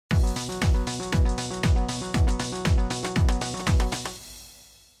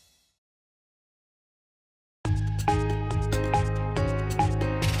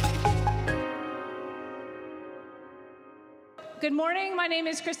Good morning. My name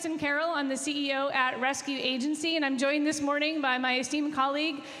is Kristin Carroll. I'm the CEO at Rescue Agency, and I'm joined this morning by my esteemed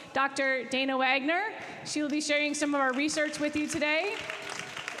colleague, Dr. Dana Wagner. She will be sharing some of our research with you today.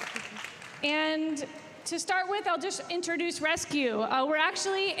 And to start with, I'll just introduce Rescue. We're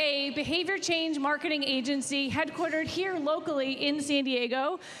actually a behavior change marketing agency headquartered here locally in San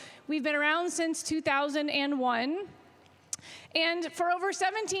Diego. We've been around since 2001. And for over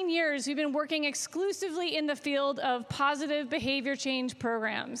 17 years, we've been working exclusively in the field of positive behavior change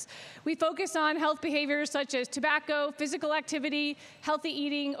programs. We focus on health behaviors such as tobacco, physical activity, healthy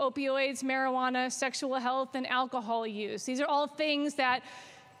eating, opioids, marijuana, sexual health, and alcohol use. These are all things that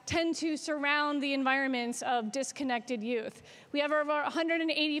tend to surround the environments of disconnected youth. We have over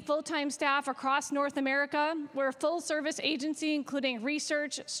 180 full-time staff across North America. We're a full-service agency, including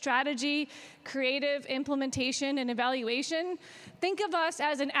research, strategy, creative, implementation, and evaluation. Think of us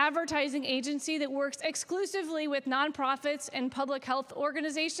as an advertising agency that works exclusively with nonprofits and public health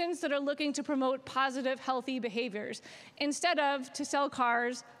organizations that are looking to promote positive, healthy behaviors, instead of to sell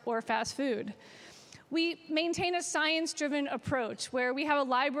cars or fast food. We maintain a science-driven approach where we have a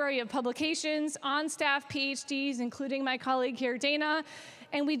library of publications, on-staff PhDs, including my colleague here, Dana,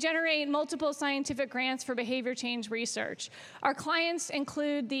 and we generate multiple scientific grants for behavior change research. Our clients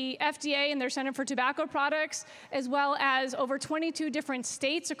include the FDA and their Center for Tobacco Products, as well as over 22 different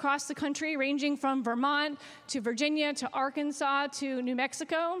states across the country, ranging from Vermont to Virginia to Arkansas to New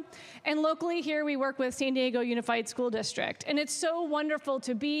Mexico. And locally here, we work with San Diego Unified School District. And it's so wonderful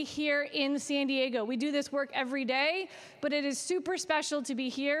to be here in San Diego. We do this work every day, but it is super special to be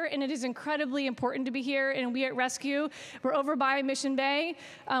here, and it is incredibly important to be here. And we at Rescue, we're over by Mission Bay.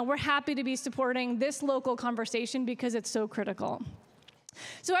 We're happy to be supporting this local conversation because it's so critical.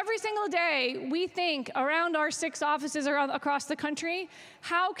 So every single day, we think around our 6 offices across the country,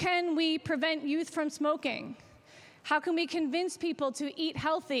 how can we prevent youth from smoking? How can we convince people to eat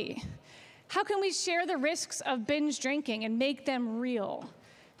healthy? How can we share the risks of binge drinking and make them real?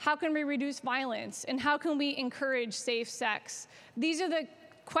 How can we reduce violence? And how can we encourage safe sex? These are the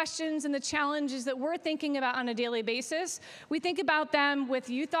questions and the challenges that we're thinking about on a daily basis. We think about them with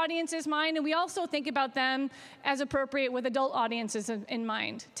youth audiences in mind, and we also think about them as appropriate with adult audiences in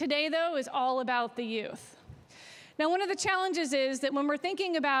mind. Today, though, is all about the youth. Now, one of the challenges is that when we're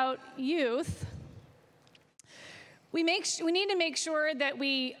thinking about youth, we need to make sure that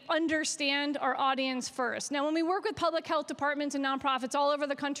we understand our audience first. Now, when we work with public health departments and nonprofits all over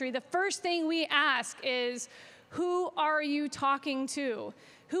the country, the first thing we ask is, who are you talking to?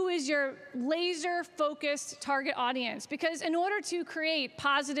 Who is your laser-focused target audience? Because in order to create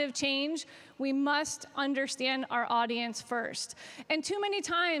positive change, we must understand our audience first. And too many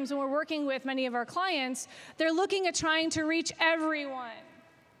times when we're working with many of our clients, they're looking at trying to reach everyone.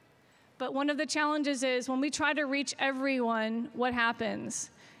 But one of the challenges is when we try to reach everyone, what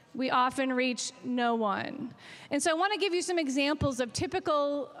happens? We often reach no one. And so I want to give you some examples of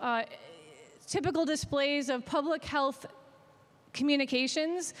typical displays of public health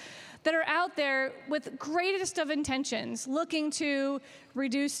communications that are out there with greatest of intentions, looking to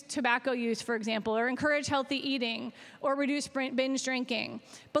reduce tobacco use, for example, or encourage healthy eating, or reduce binge drinking.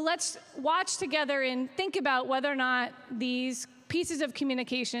 But let's watch together and think about whether or not these pieces of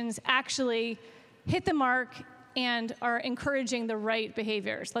communications actually hit the mark and are encouraging the right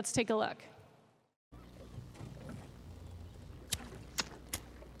behaviors. Let's take a look.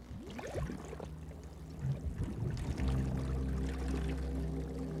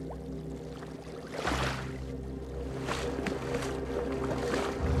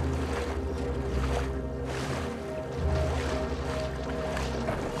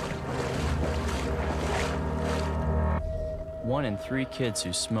 One in 3 kids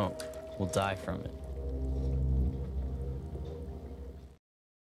who smoke will die from it.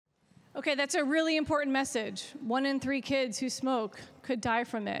 Okay, that's a really important message. 1 in 3 kids who smoke could die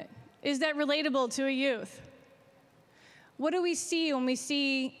from it. Is that relatable to a youth? What do we see when we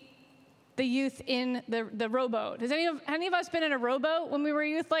see the youth in the rowboat? Has any of us been in a rowboat when we were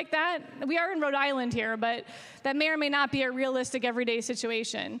youth like that? We are in Rhode Island here, but that may or may not be a realistic everyday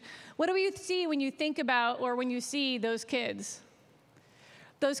situation. What do you see when you think about or when you see those kids?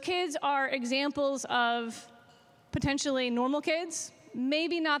 Those kids are examples of potentially normal kids,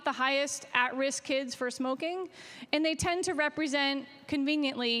 maybe not the highest at-risk kids for smoking, and they tend to represent,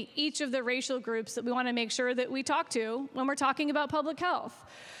 conveniently, each of the racial groups that we want to make sure that we talk to when we're talking about public health.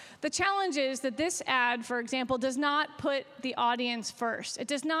 The challenge is that this ad, for example, does not put the audience first. It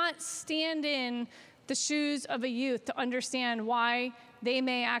does not stand in the shoes of a youth to understand why they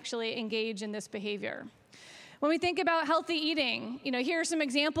may actually engage in this behavior. When we think about healthy eating, here are some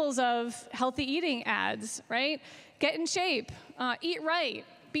examples of healthy eating ads, right? get in shape, eat right,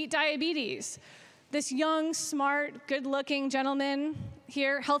 beat diabetes. This young, smart, good-looking gentleman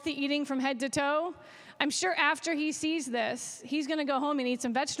here, healthy eating from head to toe, I'm sure after he sees this, he's going to go home and eat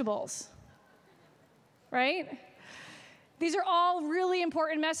some vegetables, right? These are all really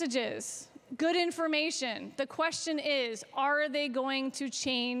important messages, good information. The question is, are they going to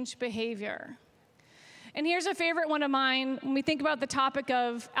change behavior? And here's a favorite one of mine when we think about the topic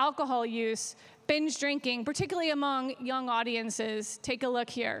of alcohol use, binge drinking, particularly among young audiences. Take a look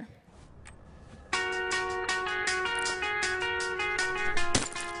here.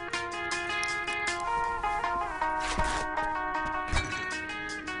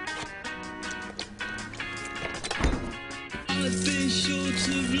 I've been short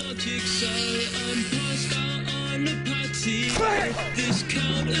of logic, so I'm passed out on a party. This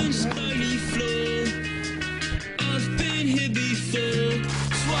countenance stony floor. I've been here before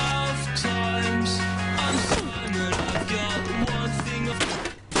 12 times. I'm Simon, I've got one thing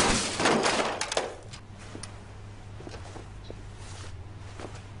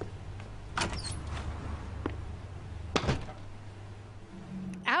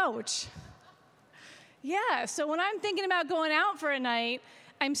Ouch. Yeah, so when I'm thinking about going out for a night,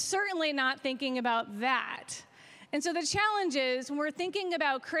 I'm certainly not thinking about that. And so the challenge is when we're thinking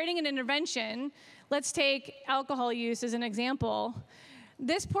about creating an intervention, let's take alcohol use as an example.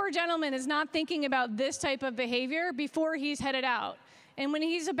 This poor gentleman is not thinking about this type of behavior before he's headed out. And when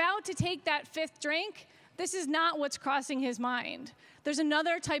he's about to take that fifth drink, this is not what's crossing his mind. There's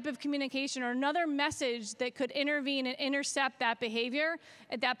another type of communication or another message that could intervene and intercept that behavior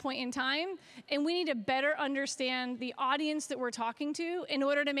at that point in time. And we need to better understand the audience that we're talking to in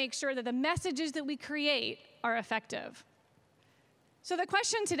order to make sure that the messages that we create are effective. So the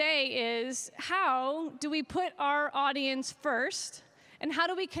question today is, how do we put our audience first, and how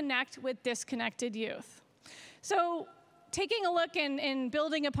do we connect with disconnected youth? So taking a look and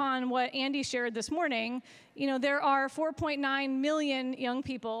building upon what Andy shared this morning, you know, there are 4.9 million young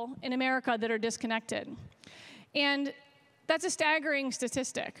people in America that are disconnected. And that's a staggering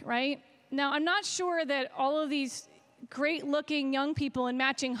statistic, right? Now, I'm not sure that all of these great-looking young people in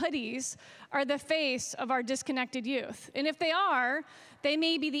matching hoodies are the face of our disconnected youth. And if they are, they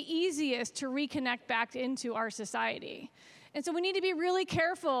may be the easiest to reconnect back into our society. And so we need to be really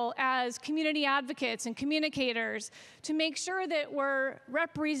careful as community advocates and communicators to make sure that we're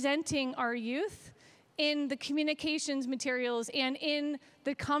representing our youth in the communications materials and in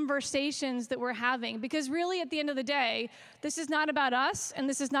the conversations that we're having. Because really, at the end of the day, this is not about us, and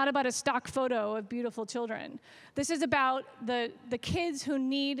this is not about a stock photo of beautiful children. This is about the kids who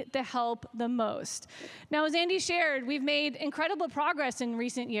need the help the most. Now, as Andy shared, we've made incredible progress in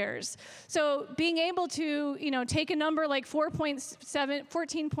recent years. So being able to, you know, take a number like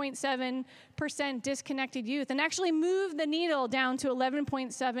 14.7% disconnected youth and actually move the needle down to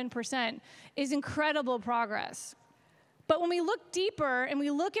 11.7% is incredible progress. But when we look deeper and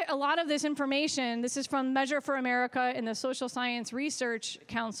we look at a lot of this information, this is from Measure for America and the Social Science Research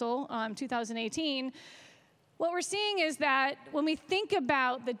Council, 2018, what we're seeing is that when we think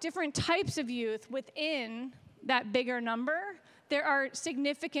about the different types of youth within that bigger number, there are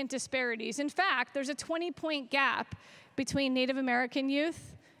significant disparities. In fact, there's a 20-point gap between Native American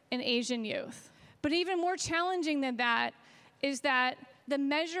youth and Asian youth. But even more challenging than that is that the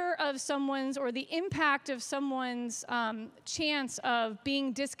measure of someone's, or the impact of someone's chance of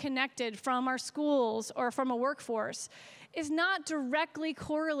being disconnected from our schools or from a workforce is not directly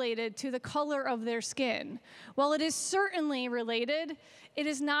correlated to the color of their skin. While it is certainly related, it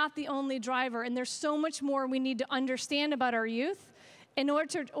is not the only driver, and there's so much more we need to understand about our youth in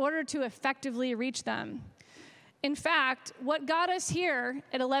order to effectively reach them. In fact, what got us here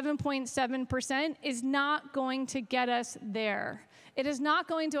at 11.7% is not going to get us there. It is not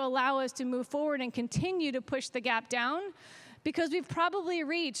going to allow us to move forward and continue to push the gap down, because we've probably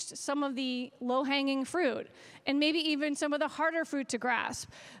reached some of the low-hanging fruit and maybe even some of the harder fruit to grasp.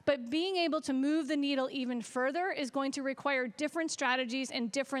 But being able to move the needle even further is going to require different strategies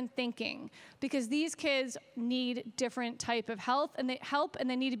and different thinking, because these kids need different type of help, and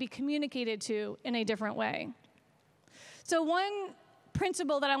they need to be communicated to in a different way. So one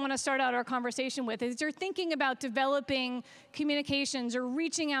principle that I want to start out our conversation with is, you're thinking about developing communications or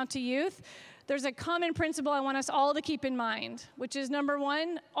reaching out to youth, there's a common principle I want us all to keep in mind, which is, number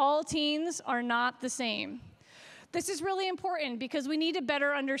one, all teens are not the same. This is really important because we need to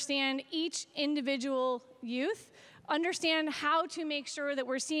better understand each individual youth, understand how to make sure that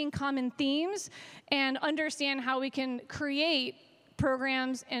we're seeing common themes, and understand how we can create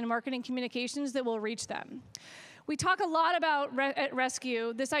programs and marketing communications that will reach them. We talk a lot about at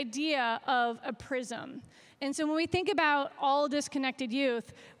Rescue this idea of a prism. And so when we think about all disconnected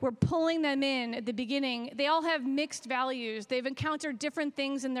youth, we're pulling them in at the beginning. They all have mixed values. They've encountered different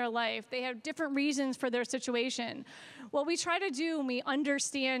things in their life. They have different reasons for their situation. What we try to do when we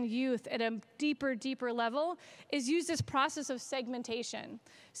understand youth at a deeper, deeper level is use this process of segmentation.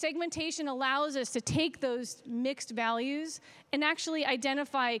 Segmentation allows us to take those mixed values and actually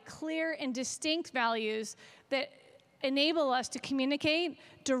identify clear and distinct values that enable us to communicate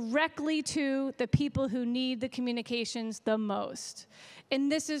directly to the people who need the communications the most.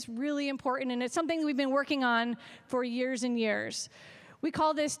 And this is really important, and it's something we've been working on for years and years. We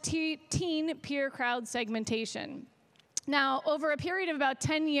call this teen peer crowd segmentation. Now, over a period of about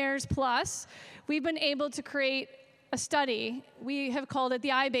 10 years plus, we've been able to create a study. We have called it the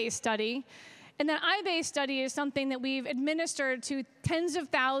IBASE study. And that IBASE study is something that we've administered to tens of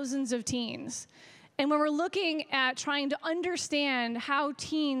thousands of teens. And when we're looking at trying to understand how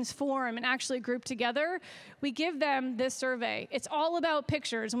teens form and actually group together, we give them this survey. It's all about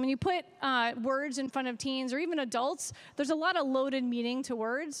pictures. And when you put words in front of teens or even adults, there's a lot of loaded meaning to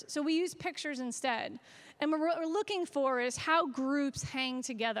words. So we use pictures instead. And what we're looking for is how groups hang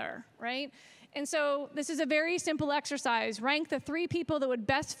together, right? And so this is a very simple exercise. Rank the 3 people that would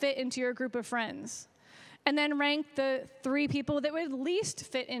best fit into your group of friends. And then rank the 3 people that would least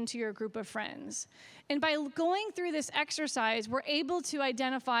fit into your group of friends. And by going through this exercise, we're able to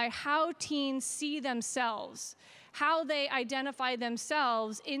identify how teens see themselves, how they identify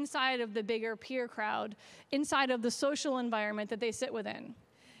themselves inside of the bigger peer crowd, inside of the social environment that they sit within.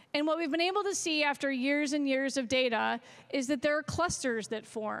 And what we've been able to see after years and years of data is that there are clusters that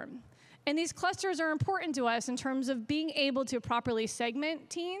form. And these clusters are important to us in terms of being able to properly segment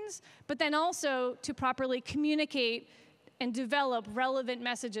teens, but then also to properly communicate and develop relevant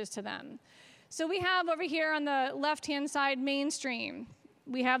messages to them. So we have over here on the left-hand side mainstream.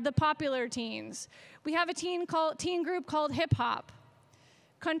 We have the popular teens. We have a teen group called hip hop,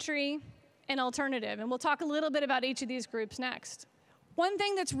 country, and alternative. And we'll talk a little bit about each of these groups next. One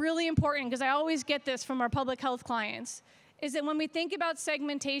thing that's really important, because I always get this from our public health clients, is that when we think about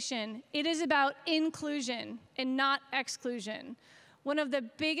segmentation, it is about inclusion and not exclusion. One of the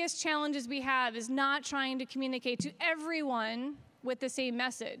biggest challenges we have is not trying to communicate to everyone with the same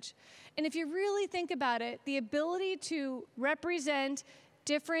message. And if you really think about it, the ability to represent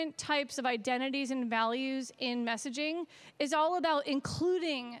different types of identities and values in messaging is all about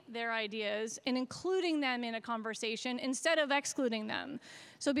including their ideas and including them in a conversation instead of excluding them.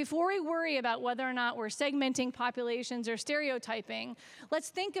 So before we worry about whether or not we're segmenting populations or stereotyping, let's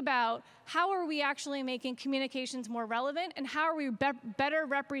think about how are we actually making communications more relevant and how are we better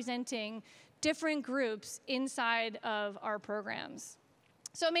representing different groups inside of our programs.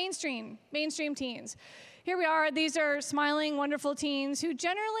 So mainstream teens. Here we are. These are smiling, wonderful teens who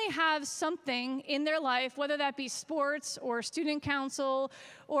generally have something in their life, whether that be sports or student council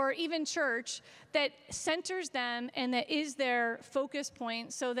or even church, that centers them and that is their focus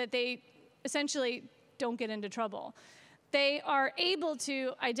point so that they essentially don't get into trouble. They are able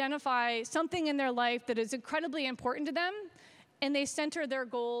to identify something in their life that is incredibly important to them, and they center their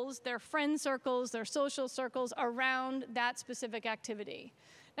goals, their friend circles, their social circles around that specific activity.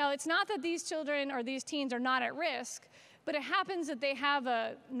 Now, it's not that these children or these teens are not at risk, but it happens that they have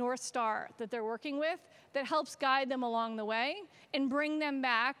a North Star that they're working with that helps guide them along the way and bring them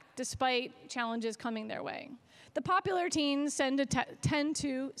back despite challenges coming their way. The popular teens tend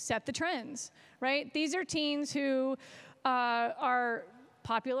to set the trends, right? These are teens who are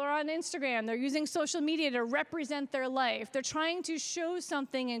popular on Instagram. They're using social media to represent their life. They're trying to show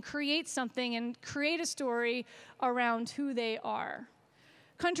something and create a story around who they are.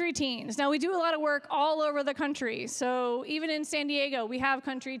 Country teens. Now, we do a lot of work all over the country. So even in San Diego, we have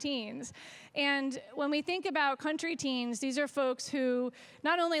country teens. And when we think about country teens, these are folks who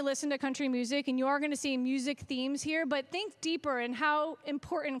not only listen to country music, and you are going to see music themes here, but think deeper in how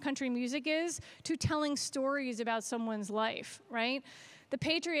important country music is to telling stories about someone's life, right? The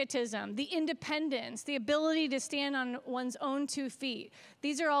patriotism, the independence, the ability to stand on one's own 2 feet.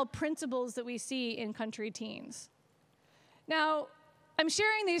 These are all principles that we see in country teens. Now, I'm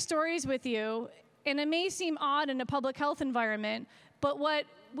sharing these stories with you, and it may seem odd in a public health environment, but what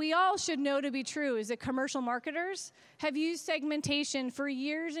we all should know to be true is that commercial marketers have used segmentation for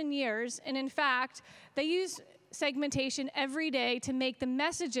years and years, and in fact, they use segmentation every day to make the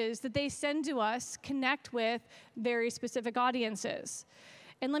messages that they send to us connect with very specific audiences.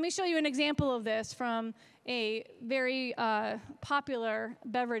 And let me show you an example of this from a very popular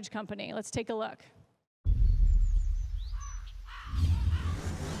beverage company. Let's take a look.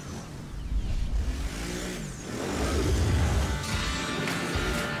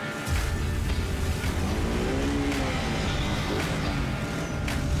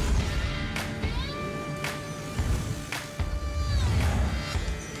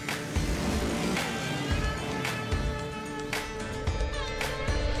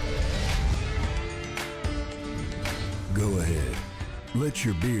 Let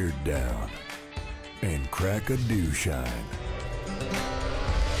your beard down and crack a dew shine.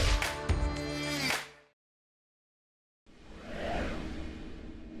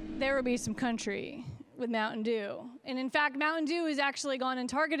 There would be some country with Mountain Dew. And in fact, Mountain Dew has actually gone and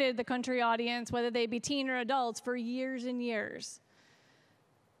targeted the country audience, whether they be teen or adults, for years and years.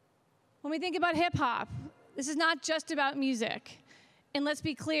 When we think about hip hop, this is not just about music. And let's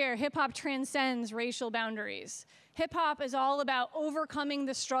be clear, hip hop transcends racial boundaries. Hip hop is all about overcoming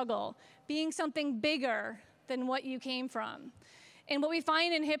the struggle, being something bigger than what you came from. And what we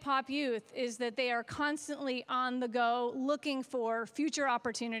find in hip hop youth is that they are constantly on the go looking for future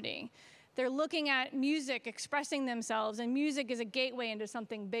opportunity. They're looking at music, expressing themselves, and music is a gateway into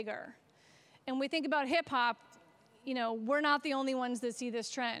something bigger. And when we think about hip hop, you know, we're not the only ones that see this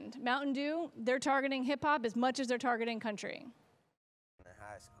trend. Mountain Dew, they're targeting hip hop as much as they're targeting country. In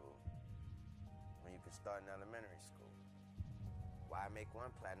high school, when you can start in elementary school, why make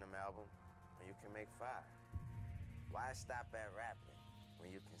one platinum album when you can make 5? Why stop at rapping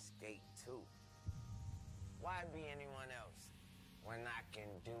when you can skate too? Why be anyone else when I can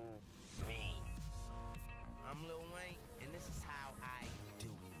do me? I'm Lil Wayne, and this is how I do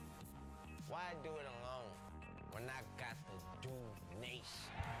it. Why do it alone when I got the Do Nation?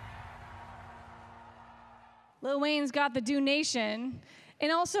 Lil Wayne's got the Do Nation.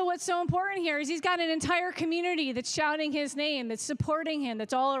 And also what's so important here is he's got an entire community that's shouting his name, that's supporting him,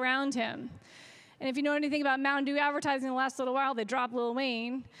 that's all around him. And if you know anything about Mountain Dew advertising in the last little while, they dropped Lil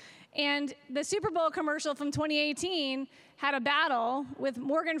Wayne. And the Super Bowl commercial from 2018 had a battle with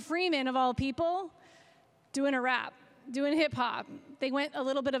Morgan Freeman, of all people, doing a rap, doing hip hop. They went a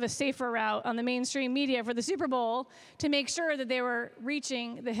little bit of a safer route on the mainstream media for the Super Bowl to make sure that they were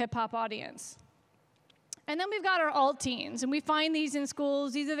reaching the hip hop audience. And then we've got our alt teens, and we find these in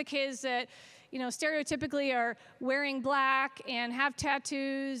schools. These are the kids that, you know, stereotypically are wearing black and have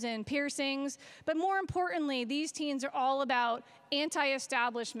tattoos and piercings. But more importantly, these teens are all about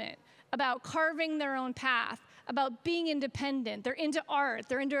anti-establishment, about carving their own path, about being independent. They're into art.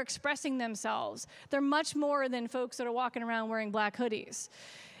 They're into expressing themselves. They're much more than folks that are walking around wearing black hoodies.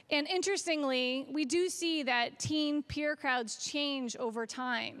 And interestingly, we do see that teen peer crowds change over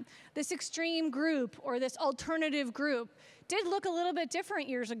time. This extreme group or this alternative group did look a little bit different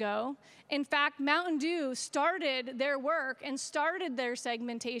years ago. In fact, Mountain Dew started their work and started their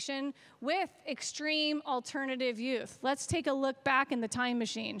segmentation with extreme alternative youth. Let's take a look back in the time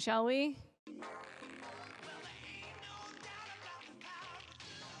machine, shall we?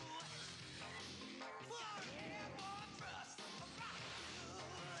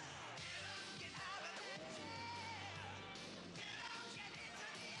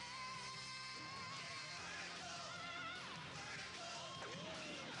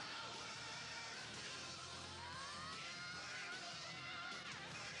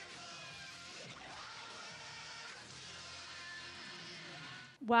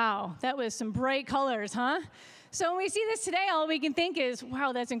 Wow, that was some bright colors, huh? So when we see this today, all we can think is,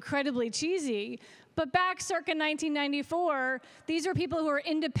 wow, that's incredibly cheesy. But back circa 1994, these are people who are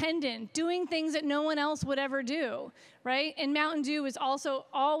independent, doing things that no one else would ever do, right? And Mountain Dew is also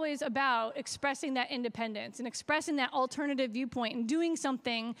always about expressing that independence and expressing that alternative viewpoint and doing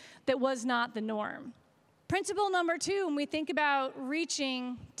something that was not the norm. Principle number 2, when we think about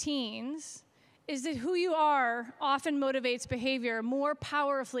reaching teens, is that who you are often motivates behavior more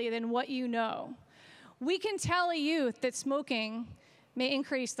powerfully than what you know. We can tell a youth that smoking may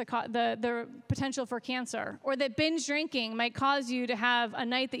increase the potential for cancer, or that binge drinking might cause you to have a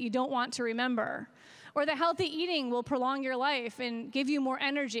night that you don't want to remember, or that healthy eating will prolong your life and give you more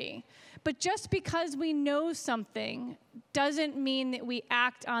energy. But just because we know something doesn't mean that we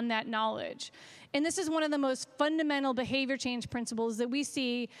act on that knowledge. And this is one of the most fundamental behavior change principles that we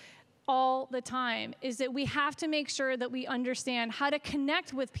see all the time, is that we have to make sure that we understand how to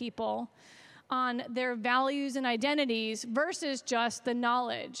connect with people on their values and identities versus just the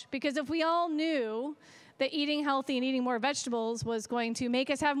knowledge. Because if we all knew that eating healthy and eating more vegetables was going to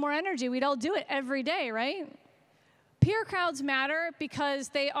make us have more energy, we'd all do it every day, right? Peer crowds matter because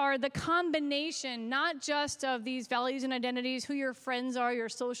they are the combination, not just of these values and identities, who your friends are, your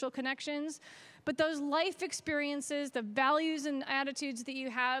social connections, but those life experiences, the values and attitudes that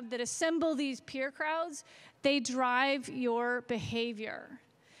you have that assemble these peer crowds, they drive your behavior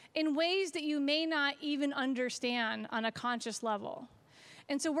in ways that you may not even understand on a conscious level.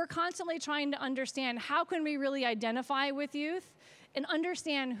 And so we're constantly trying to understand, how can we really identify with youth and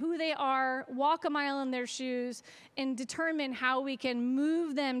understand who they are, walk a mile in their shoes, and determine how we can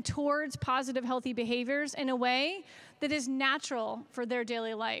move them towards positive, healthy behaviors in a way that is natural for their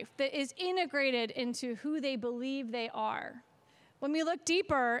daily life, that is integrated into who they believe they are. When we look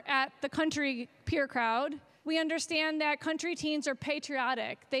deeper at the country peer crowd, we understand that country teens are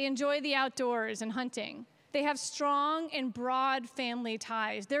patriotic. They enjoy the outdoors and hunting. They have strong and broad family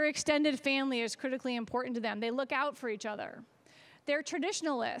ties. Their extended family is critically important to them. They look out for each other. They're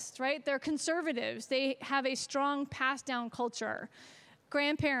traditionalists, right? They're conservatives. They have a strong passed down culture.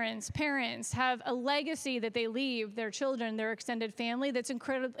 Grandparents, parents have a legacy that they leave their children, their extended family that's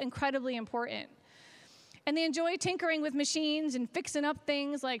incredibly important. And they enjoy tinkering with machines and fixing up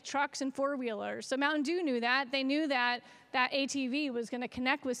things like trucks and four-wheelers. So Mountain Dew knew that. They knew that that ATV was going to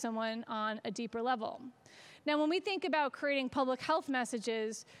connect with someone on a deeper level. Now, when we think about creating public health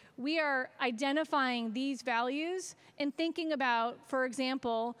messages, we are identifying these values and thinking about, for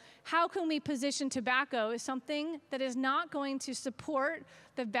example, how can we position tobacco as something that is not going to support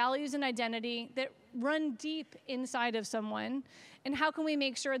the values and identity that run deep inside of someone, and how can we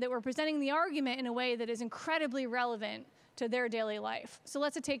make sure that we're presenting the argument in a way that is incredibly relevant to their daily life. So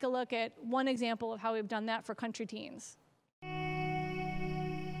let's take a look at one example of how we've done that for country teens.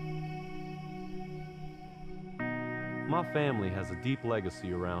 My family has a deep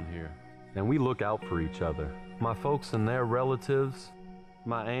legacy around here, and we look out for each other. My folks and their relatives,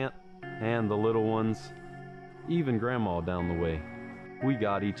 my aunt and the little ones, even grandma down the way. We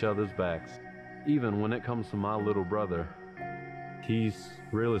got each other's backs. Even when it comes to my little brother, he's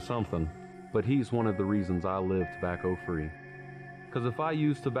really something, but he's one of the reasons I live tobacco-free. Because if I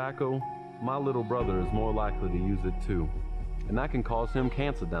use tobacco, my little brother is more likely to use it too, and that can cause him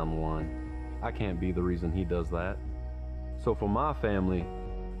cancer down the line. I can't be the reason he does that. So for my family,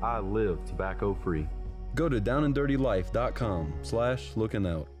 I live tobacco-free. Go to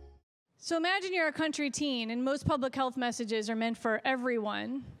downanddirtylife.com/lookingout. So imagine you're a country teen, and most public health messages are meant for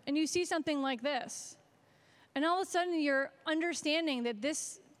everyone, and you see something like this. And all of a sudden, you're understanding that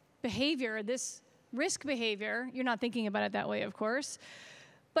this behavior, this risk behavior, you're not thinking about it that way, of course,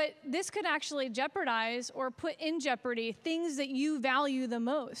 but this could actually jeopardize or put in jeopardy things that you value the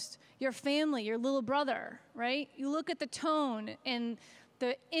most. Your family, your little brother, right? You look at the tone and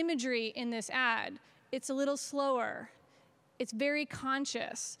the imagery in this ad. It's a little slower. It's very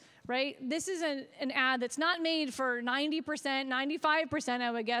conscious, right? This is an ad that's not made for 90%, 95%,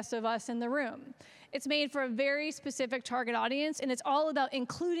 I would guess, of us in the room. It's made for a very specific target audience, and it's all about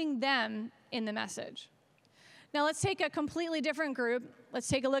including them in the message. Now let's take a completely different group. Let's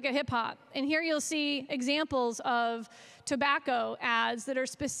take a look at hip hop. And here you'll see examples of tobacco ads that are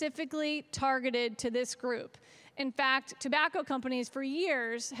specifically targeted to this group. In fact, tobacco companies for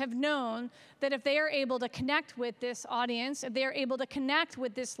years have known that if they are able to connect with this audience, if they are able to connect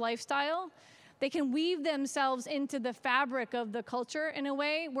with this lifestyle, they can weave themselves into the fabric of the culture in a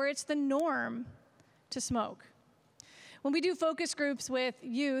way where it's the norm to smoke. When we do focus groups with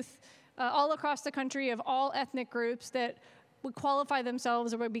youth, all across the country of all ethnic groups that would qualify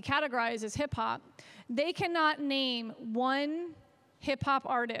themselves or would be categorized as hip-hop, they cannot name one hip-hop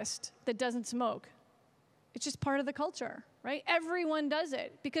artist that doesn't smoke. It's just part of the culture, right? Everyone does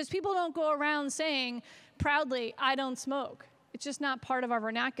it because people don't go around saying proudly, I don't smoke. It's just not part of our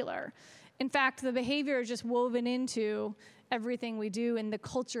vernacular. In fact, the behavior is just woven into everything we do in the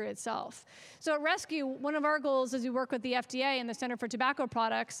culture itself. So at Rescue, one of our goals as we work with the FDA and the Center for Tobacco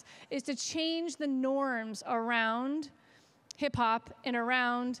Products is to change the norms around hip-hop and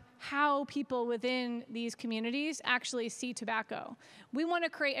around how people within these communities actually see tobacco. We want to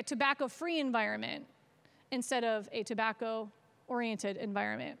create a tobacco-free environment instead of a tobacco-oriented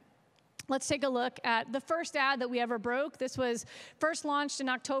environment. Let's take a look at the first ad that we ever broke. This was first launched in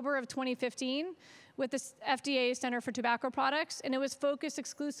October of 2015 with the FDA Center for Tobacco Products, and it was focused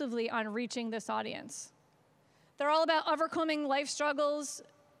exclusively on reaching this audience. They're all about overcoming life struggles,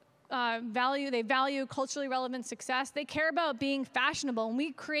 they value culturally relevant success. They care about being fashionable. When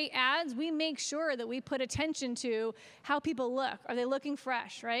we create ads, we make sure that we put attention to how people look. Are they looking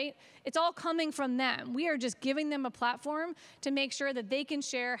fresh, right? It's all coming from them. We are just giving them a platform to make sure that they can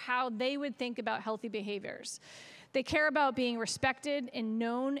share how they would think about healthy behaviors. They care about being respected and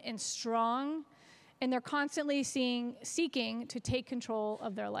known and strong, and they're constantly seeking to take control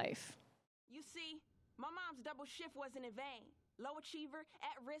of their life. You see, my mom's double shift wasn't in vain. Low achiever,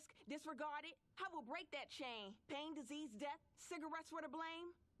 at risk, disregarded. I will break that chain. Pain, disease, death, cigarettes were to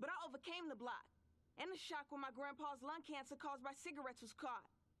blame. But I overcame the block. And the shock when my grandpa's lung cancer caused by cigarettes was caught.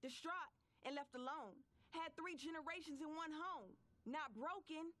 Distraught and left alone. Had 3 generations in one home. Not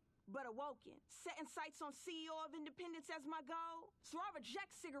broken, but awoken. Setting sights on CEO of independence as my goal. So I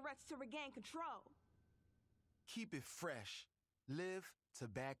reject cigarettes to regain control. Keep it fresh. Live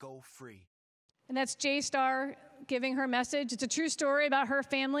tobacco-free. And that's J-Star giving her message. It's a true story about her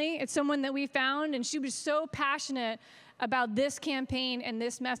family. It's someone that we found, and she was so passionate about this campaign and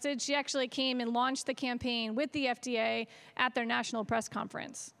this message. She actually came and launched the campaign with the FDA at their national press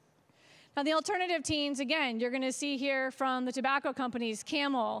conference. Now, the alternative teens, again, you're going to see here from the tobacco companies,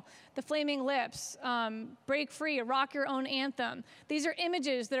 Camel, the Flaming Lips, Break Free, Rock Your Own Anthem. These are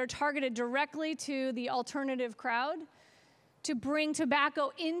images that are targeted directly to the alternative crowd to bring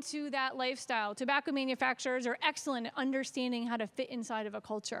tobacco into that lifestyle. Tobacco manufacturers are excellent at understanding how to fit inside of a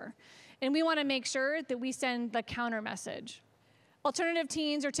culture. And we want to make sure that we send the counter message. Alternative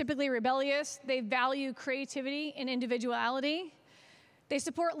teens are typically rebellious. They value creativity and individuality. They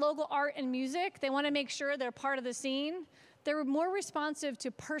support local art and music. They want to make sure they're part of the scene. They're more responsive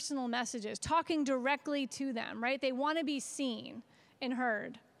to personal messages, talking directly to them, right? They want to be seen and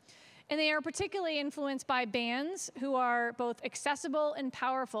heard. And they are particularly influenced by bands who are both accessible and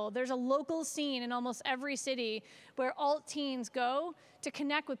powerful. There's a local scene in almost every city where alt teens go to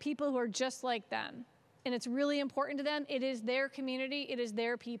connect with people who are just like them. And it's really important to them. It is their community. It is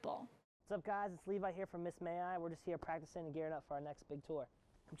their people. What's up, guys? It's Levi here from Miss May I. We're just here practicing and gearing up for our next big tour.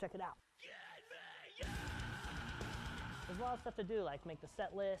 Come check it out. There's a lot of stuff to do, like make the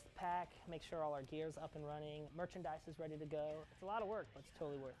set list, pack, make sure all our gear's up and running, merchandise is ready to go. It's a lot of work, but it's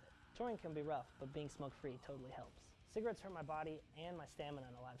totally worth it. Touring can be rough, but being smoke-free totally helps. Cigarettes hurt my body and my stamina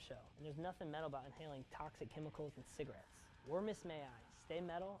on a live show, and there's nothing metal about inhaling toxic chemicals in cigarettes. We're Miss May I. Stay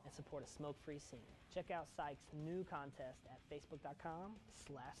metal and support a smoke-free scene. Check out Psych's new contest at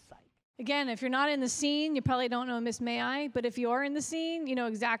facebook.com/Psych. Again, if you're not in the scene, you probably don't know Miss May I, but if you are in the scene, you know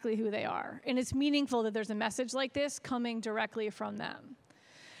exactly who they are. And it's meaningful that there's a message like this coming directly from them.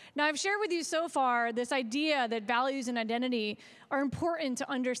 Now, I've shared with you so far this idea that values and identity are important to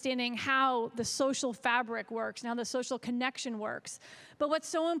understanding how the social fabric works and how the social connection works. But what's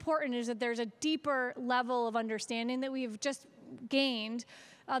so important is that there's a deeper level of understanding that we've just gained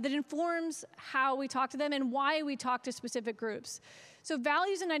that informs how we talk to them and why we talk to specific groups. So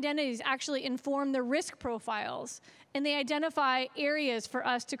values and identities actually inform the risk profiles, and they identify areas for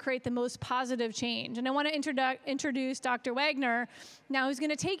us to create the most positive change. And I want to introduce Dr. Wagner now, who's going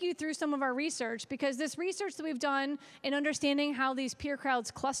to take you through some of our research, because this research that we've done in understanding how these peer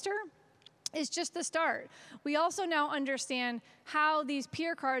crowds cluster is just the start. We also now understand how these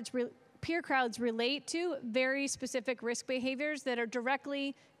peer crowds relate to very specific risk behaviors that are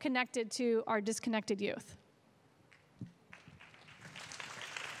directly connected to our disconnected youth.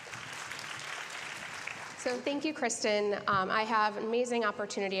 So thank you, Kristin. I have an amazing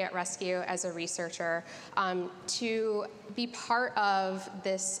opportunity at Rescue as a researcher to be part of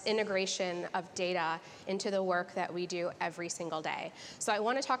this integration of data into the work that we do every single day. So I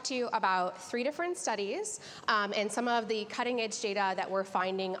want to talk to you about 3 different studies and some of the cutting edge data that we're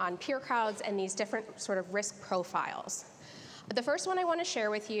finding on peer crowds and these different sort of risk profiles. The first one I want to share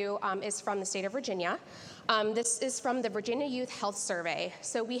with you is from the state of Virginia. This is from the Virginia Youth Health Survey.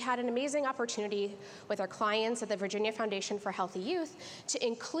 So we had an amazing opportunity with our clients at the Virginia Foundation for Healthy Youth to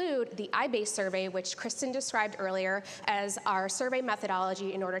include the IBASE survey, which Kristin described earlier as our survey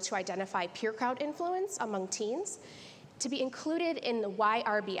methodology in order to identify peer crowd influence among teens, to be included in the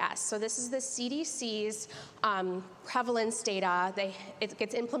YRBS. So this is the CDC's prevalence data. It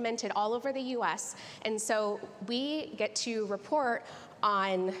gets implemented all over the US. And so we get to report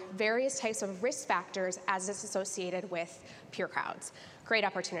on various types of risk factors as it's associated with peer crowds. Great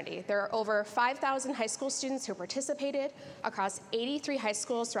opportunity. There are over 5,000 high school students who participated across 83 high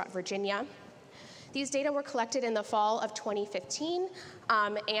schools throughout Virginia. These data were collected in the fall of 2015,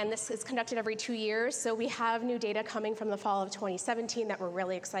 and this is conducted every 2 years, so we have new data coming from the fall of 2017 that we're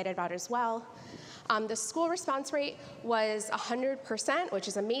really excited about as well. The school response rate was 100%, which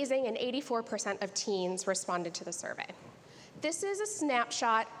is amazing, and 84% of teens responded to the survey. This is a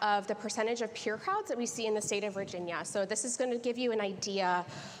snapshot of the percentage of peer crowds that we see in the state of Virginia. So this is going to give you an idea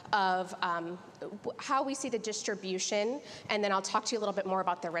of how we see the distribution, and then I'll talk to you a little bit more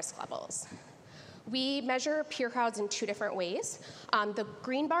about the risk levels. We measure peer crowds in 2 different ways. The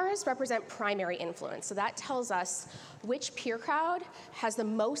green bars represent primary influence. So that tells us which peer crowd has the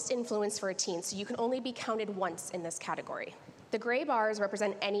most influence for a teen. So you can only be counted once in this category. The gray bars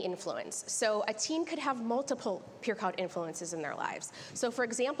represent any influence. So a teen could have multiple peer crowd influences in their lives. So for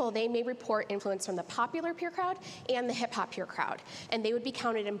example, they may report influence from the popular peer crowd and the hip hop peer crowd, and they would be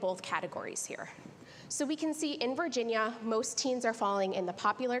counted in both categories here. So we can see in Virginia, most teens are falling in the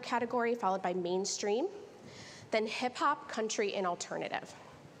popular category, followed by mainstream, then hip hop, country, and alternative.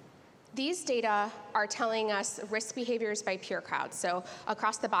 These data are telling us risk behaviors by peer crowds. So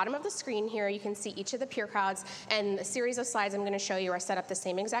across the bottom of the screen here, you can see each of the peer crowds, and the series of slides I'm going to show you are set up the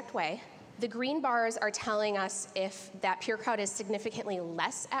same exact way. The green bars are telling us if that peer crowd is significantly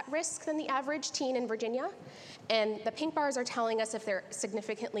less at risk than the average teen in Virginia, And the pink bars are telling us if they're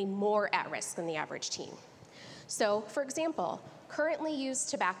significantly more at risk than the average teen. So, for example, currently used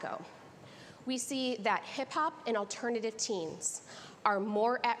tobacco. We see that hip hop and alternative teens are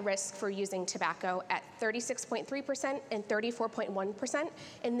more at risk for using tobacco at 36.3% and 34.1%,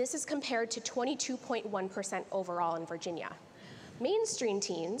 and this is compared to 22.1% overall in Virginia. Mainstream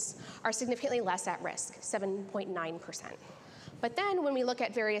teens are significantly less at risk, 7.9%. But then when we look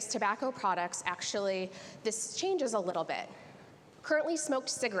at various tobacco products, actually, this changes a little bit. Currently smoked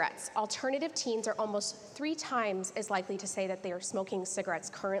cigarettes, alternative teens are almost 3 times as likely to say that they are smoking cigarettes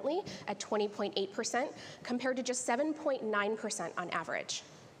currently at 20.8% compared to just 7.9% on average.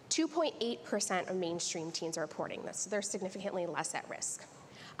 2.8% of mainstream teens are reporting this, so they're significantly less at risk.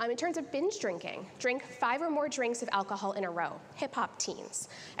 In terms of binge drinking, drink 5 or more drinks of alcohol in a row. Hip-hop teens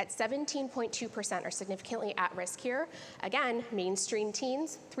at 17.2% are significantly at risk here. Again, mainstream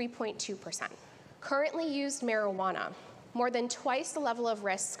teens, 3.2%. Currently used marijuana, more than twice the level of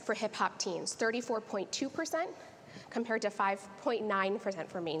risk for hip-hop teens, 34.2% compared to 5.9%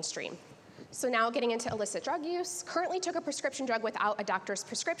 for mainstream. So now getting into illicit drug use, currently took a prescription drug without a doctor's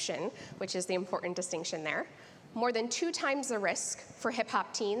prescription, which is the important distinction there. More than 2 times the risk for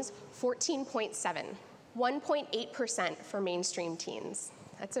hip-hop teens, 14.7. 1.8% for mainstream teens.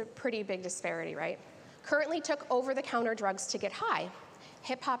 That's a pretty big disparity, right? Currently took over-the-counter drugs to get high.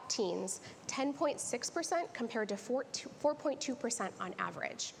 Hip-hop teens, 10.6% compared to 4.2% on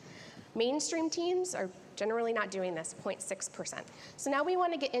average. Mainstream teens are generally not doing this, 0.6%. So now we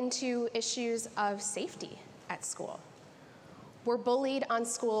want to get into issues of safety at school. We're bullied on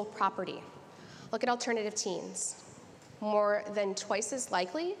school property. Look at alternative teens. More than twice as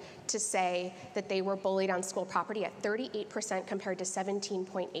likely to say that they were bullied on school property at 38% compared to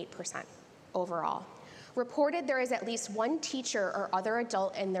 17.8% overall. Reported there is at least 1 teacher or other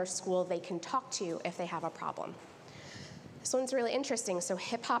adult in their school they can talk to if they have a problem. This one's really interesting. So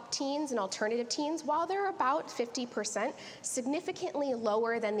hip-hop teens and alternative teens, while they're about 50%, significantly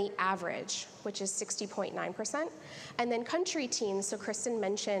lower than the average, which is 60.9%. And then country teens, so Kristin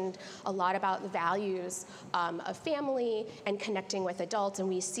mentioned a lot about the values of family and connecting with adults, and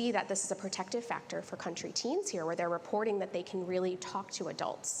we see that this is a protective factor for country teens here, where they're reporting that they can really talk to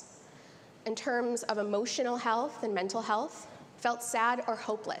adults. In terms of emotional health and mental health, felt sad or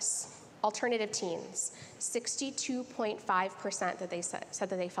hopeless. Alternative teens, 62.5% that they said that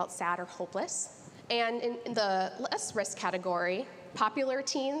they felt sad or hopeless. And in the less risk category, popular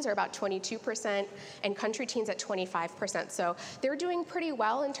teens are about 22% and country teens at 25%. So they're doing pretty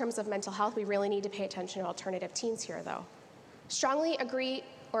well in terms of mental health. We really need to pay attention to alternative teens here, though. Strongly agree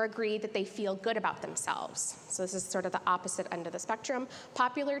that they feel good about themselves. So this is sort of the opposite end of the spectrum.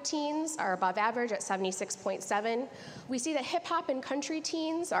 Popular teens are above average at 76.7. We see that hip-hop and country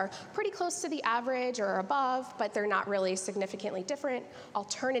teens are pretty close to the average or above, but they're not really significantly different.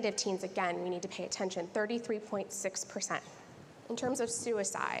 Alternative teens, again, we need to pay attention, 33.6%. In terms of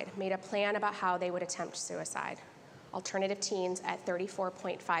suicide, made a plan about how they would attempt suicide. Alternative teens at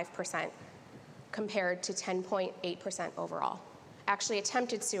 34.5% compared to 10.8% overall. Actually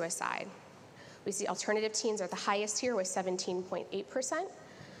attempted suicide. We see alternative teens are the highest here with 17.8%.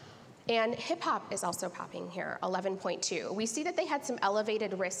 And hip-hop is also popping here, 11.2. We see that they had some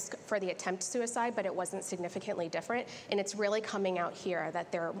elevated risk for the attempt suicide, but it wasn't significantly different. And it's really coming out here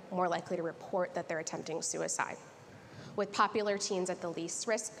that they're more likely to report that they're attempting suicide, with popular teens at the least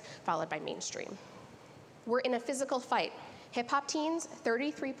risk, followed by mainstream. We're in a physical fight. Hip-hop teens,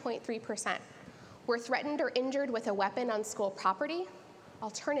 33.3%. Were threatened or injured with a weapon on school property.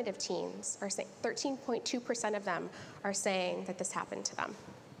 Alternative teens are saying 13.2% of them are saying that this happened to them.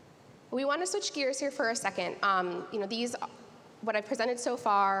 We want to switch gears here for a second. What I've presented so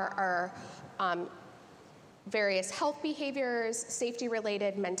far are various health behaviors,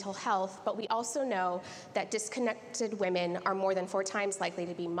 safety-related mental health, but we also know that disconnected women are more than 4 times likely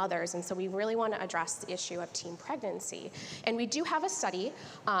to be mothers, and so we really want to address the issue of teen pregnancy. And we do have a study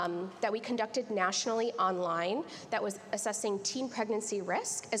that we conducted nationally online that was assessing teen pregnancy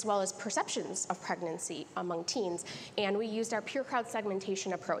risk as well as perceptions of pregnancy among teens, and we used our peer crowd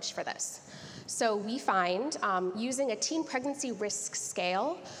segmentation approach for this. So we find, using a teen pregnancy risk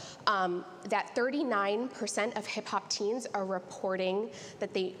scale, that 39% of hip-hop teens are reporting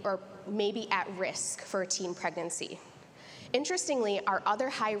that they are maybe at risk for a teen pregnancy. Interestingly, our other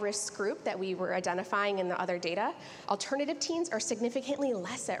high-risk group that we were identifying in the other data, alternative teens are significantly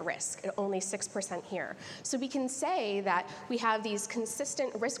less at risk, at only 6% here. So we can say that we have these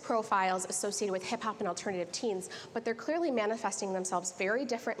consistent risk profiles associated with hip-hop and alternative teens, but they're clearly manifesting themselves very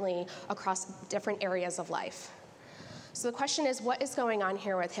differently across different areas of life. So the question is, what is going on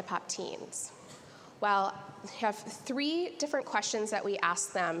here with hip-hop teens? Well, we have 3 different questions that we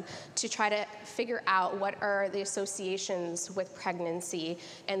ask them to try to figure out what are the associations with pregnancy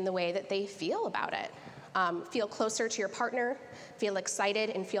and the way that they feel about it. Feel closer to your partner, feel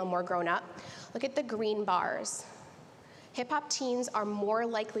excited, and feel more grown up. Look at the green bars. Hip-hop teens are more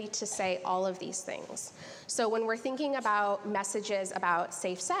likely to say all of these things. So when we're thinking about messages about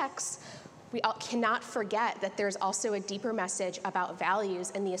safe sex, we cannot forget that there's also a deeper message about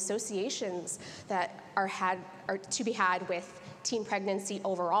values and the associations that are to be had with teen pregnancy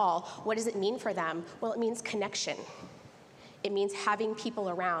overall. What does it mean for them? Well, it means connection. It means having people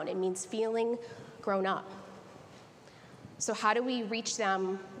around. It means feeling grown up. So how do we reach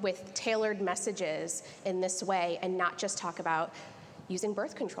them with tailored messages in this way and not just talk about using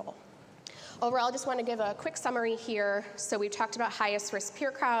birth control? Overall, I just want to give a quick summary here. So we've talked about highest risk peer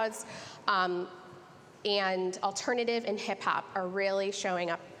crowds, and alternative and hip hop are really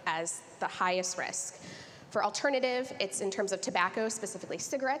showing up as the highest risk. For alternative, it's in terms of tobacco, specifically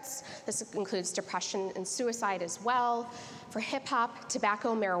cigarettes. This includes depression and suicide as well. For hip hop,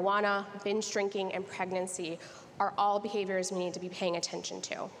 tobacco, marijuana, binge drinking, and pregnancy are all behaviors we need to be paying attention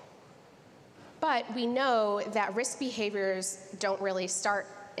to. But we know that risk behaviors don't really start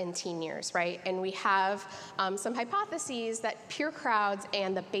in teen years, right? And we have some hypotheses that peer crowds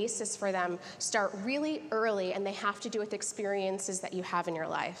and the basis for them start really early, and they have to do with experiences that you have in your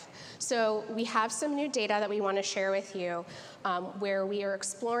life. So we have some new data that we want to share with you where we are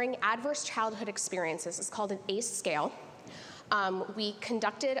exploring adverse childhood experiences. It's called an ACE scale. We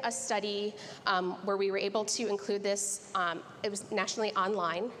conducted a study where we were able to include this. It was nationally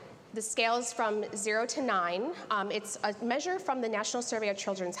online. The scale is from 0 to 9. It's a measure from the National Survey of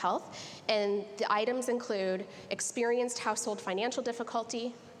Children's Health, and the items include experienced household financial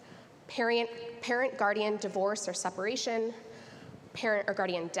difficulty, parent-guardian divorce or separation, parent or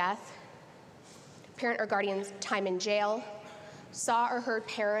guardian death, parent or guardian's time in jail, saw or heard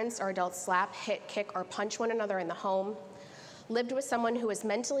parents or adults slap, hit, kick, or punch one another in the home, lived with someone who was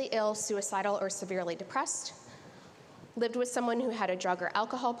mentally ill, suicidal, or severely depressed, lived with someone who had a drug or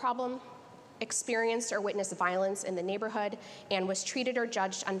alcohol problem, experienced or witnessed violence in the neighborhood, and was treated or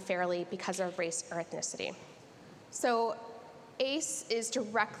judged unfairly because of race or ethnicity. So ACE is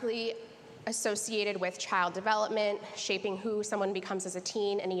directly associated with child development, shaping who someone becomes as a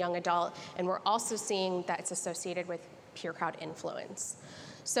teen and a young adult, and we're also seeing that it's associated with peer crowd influence.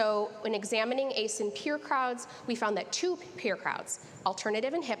 So when examining ACE in peer crowds, we found that 2 peer crowds,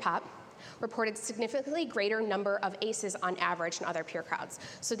 alternative and hip hop, reported significantly greater number of ACEs on average than other peer crowds.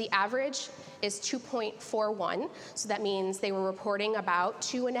 So the average is 2.41, so that means they were reporting about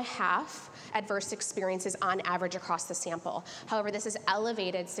 2.5 adverse experiences on average across the sample. However, this is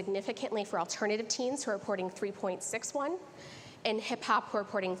elevated significantly for alternative teens who are reporting 3.61, and hip hop who are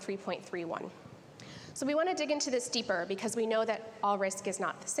reporting 3.31. So we want to dig into this deeper because we know that all risk is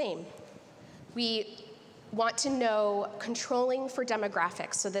not the same. We want to know controlling for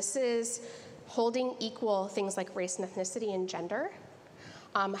demographics. So this is holding equal things like race and ethnicity and gender.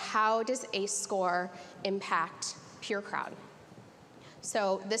 How does ACE score impact peer crowd?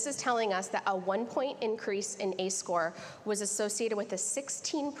 So this is telling us that a 1-point increase in ACE score was associated with a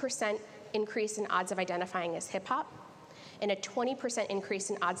 16% increase in odds of identifying as hip hop and a 20% increase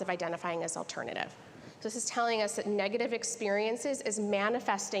in odds of identifying as alternative. This is telling us that negative experiences is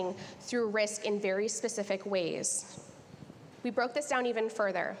manifesting through risk in very specific ways. We broke this down even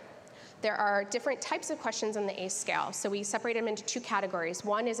further. There are different types of questions on the ACE scale. So we separate them into 2 categories.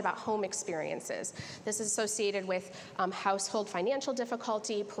 One is about home experiences. This is associated with household financial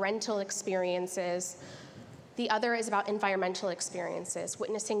difficulty, parental experiences. The other is about environmental experiences,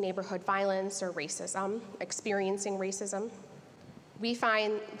 witnessing neighborhood violence or racism, experiencing racism. We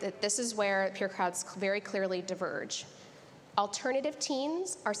find that this is where peer crowds very clearly diverge. Alternative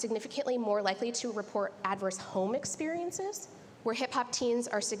teens are significantly more likely to report adverse home experiences, where hip hop teens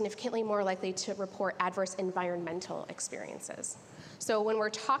are significantly more likely to report adverse environmental experiences. So when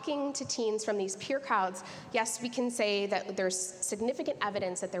we're talking to teens from these peer crowds, yes, we can say that there's significant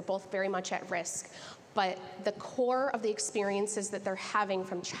evidence that they're both very much at risk, but the core of the experiences that they're having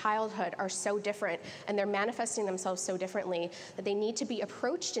from childhood are so different, and they're manifesting themselves so differently that they need to be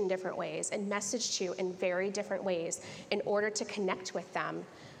approached in different ways and messaged to in very different ways in order to connect with them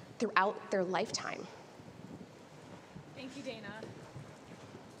throughout their lifetime. Thank you, Dana.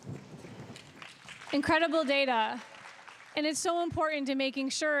 Incredible data. And it's so important to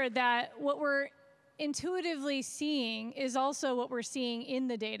making sure that what we're intuitively seeing is also what we're seeing in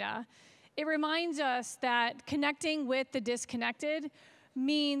the data. It reminds us that connecting with the disconnected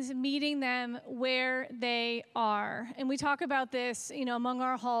means meeting them where they are. And we talk about this, among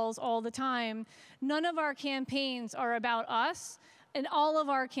our halls all the time. None of our campaigns are about us, and all of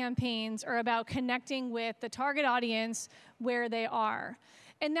our campaigns are about connecting with the target audience where they are.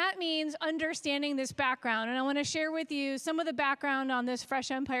 And that means understanding this background. And I want to share with you some of the background on this Fresh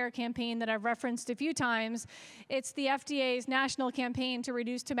Empire campaign that I've referenced a few times. It's the FDA's national campaign to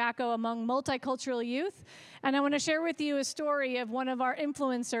reduce tobacco among multicultural youth. And I want to share with you a story of one of our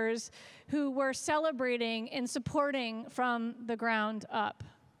influencers who we're celebrating and supporting from the ground up.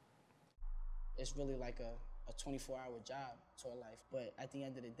 It's really like a 24-hour job to a life. But at the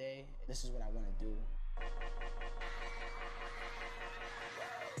end of the day, this is what I want to do.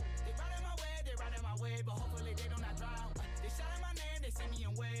 But hopefully they do not drown. They shout my name, they see me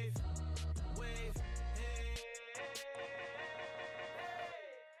and wave. Hey.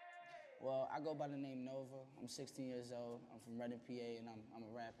 Well, I go by the name Nova. I'm 16 years old. I'm from Reading, PA, and I'm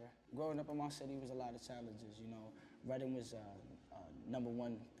a rapper. Growing up in my city was a lot of challenges, Reading was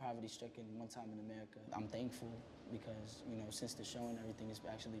 #1 poverty-stricken one time in America. I'm thankful because, since the show and everything, it's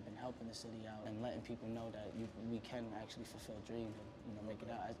actually been helping the city out and letting people know that we can actually fulfill dreams and, make it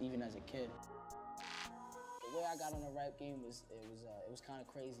out, even as a kid. The way I got on the rap game was kind of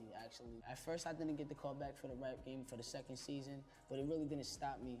crazy, actually. At first, I didn't get the call back for the rap game for the second season, but it really didn't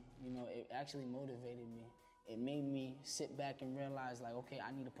stop me. It actually motivated me. It made me sit back and realize, like, okay,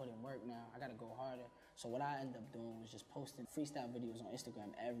 I need to put in work now. I gotta go harder. So what I ended up doing was just posting freestyle videos on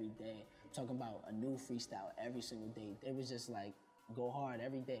Instagram every day. I'm talking about a new freestyle every single day. It was just like, go hard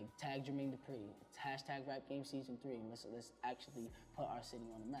every day. Tag Jermaine Dupri. Hashtag Rap Game Season 3. Let's actually put our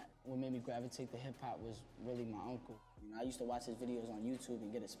city on the map. What made me gravitate to hip-hop was really my uncle. I used to watch his videos on YouTube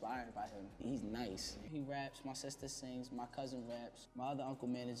and get inspired by him. He's nice. He raps, my sister sings, my cousin raps. My other uncle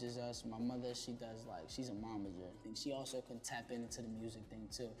manages us. My mother, she's a momager. And she also can tap into the music thing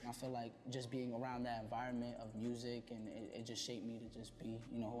too. I feel like just being around that environment of music, and it just shaped me to just be,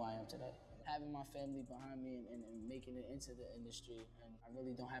 who I am today. Having my family behind me and making it into the industry, and I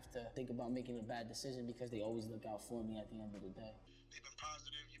really don't have to think about making a bad decision because they always look out for me at the end of the day. They've been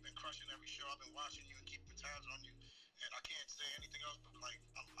positive, you've been crushing every show, I've been watching you and keeping tabs on you, and I can't say anything else but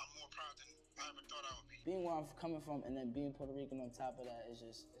I'm more proud than I ever thought I would be. Being where I'm coming from and then being Puerto Rican on top of that is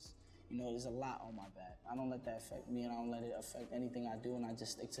just, there's a lot on my back. I don't let that affect me, and I don't let it affect anything I do, and I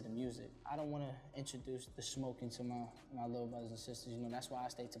just stick to the music. I don't want to introduce the smoking to my little brothers and sisters. That's why I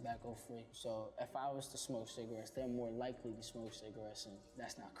stay tobacco-free. So if I was to smoke cigarettes, they're more likely to smoke cigarettes, and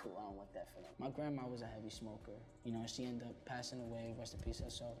that's not cool. I don't want that for them. My grandma was a heavy smoker. She ended up passing away, rest in peace,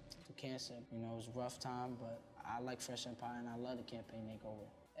 to cancer. It was a rough time, but I like Fresh Empire, and I love the campaign makeover.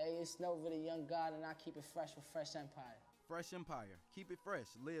 Hey, it's Nova, the young god, and I keep it fresh with Fresh Empire. Fresh Empire. Keep it fresh.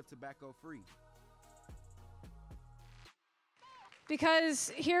 Live tobacco-free. Because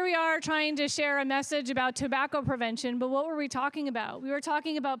here we are trying to share a message about tobacco prevention, but what were we talking about? We were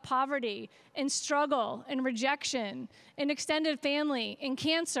talking about poverty and struggle and rejection and extended family and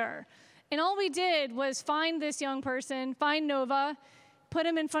cancer. And all we did was find this young person, find Nova, put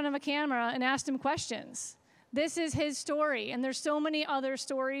him in front of a camera and asked him questions. This is his story, and there's so many other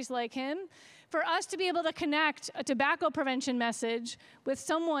stories like him. For us to be able to connect a tobacco prevention message with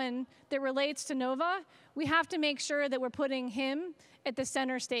someone that relates to Nova, we have to make sure that we're putting him at the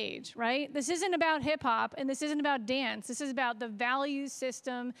center stage, right? This isn't about hip hop, and this isn't about dance. This is about the value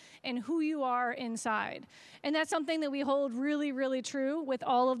system and who you are inside. And that's something that we hold really, really true with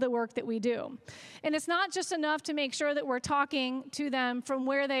all of the work that we do. And it's not just enough to make sure that we're talking to them from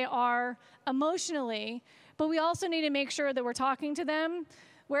where they are emotionally, but we also need to make sure that we're talking to them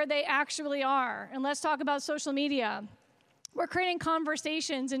where they actually are. And let's talk about social media. We're creating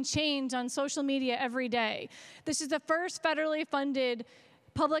conversations and change on social media every day. This is the first federally funded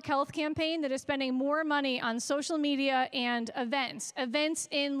public health campaign that is spending more money on social media and events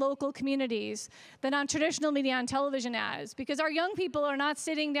in local communities than on traditional media and television ads, because our young people are not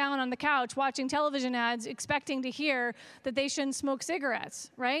sitting down on the couch watching television ads expecting to hear that they shouldn't smoke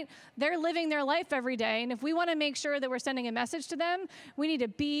cigarettes, right? They're living their life every day, and if we want to make sure that we're sending a message to them, we need to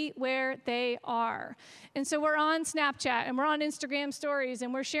be where they are. And so we're on Snapchat, and we're on Instagram stories,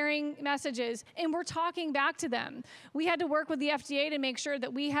 and we're sharing messages, and we're talking back to them. We had to work with the FDA to make sure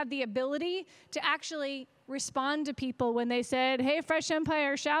that we had the ability to actually respond to people when they said, hey, Fresh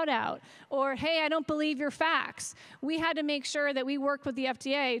Empire, shout out, or hey, I don't believe your facts. We had to make sure that we worked with the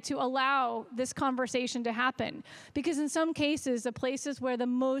FDA to allow this conversation to happen. Because in some cases, the places where the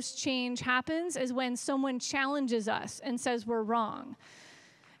most change happens is when someone challenges us and says we're wrong.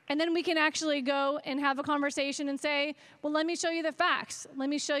 And then we can actually go and have a conversation and say, well, let me show you the facts. Let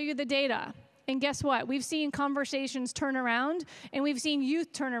me show you the data. And guess what? We've seen conversations turn around, and we've seen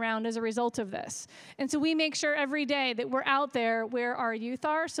youth turn around as a result of this. And so we make sure every day that we're out there where our youth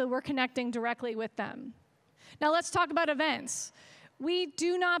are, so we're connecting directly with them. Now let's talk about events. We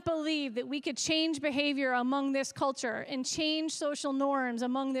do not believe that we could change behavior among this culture and change social norms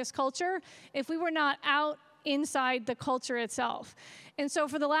among this culture if we were not out inside the culture itself. And so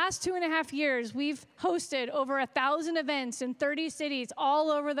for the last 2.5 years, we've hosted over 1,000 events in 30 cities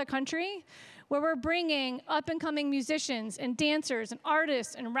all over the country, where we're bringing up-and-coming musicians and dancers and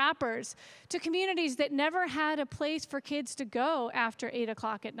artists and rappers to communities that never had a place for kids to go after 8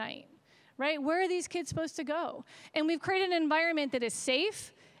 o'clock at night. Right? Where are these kids supposed to go? And we've created an environment that is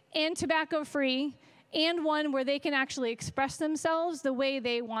safe and tobacco-free and one where they can actually express themselves the way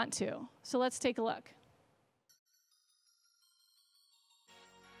they want to. So let's take a look.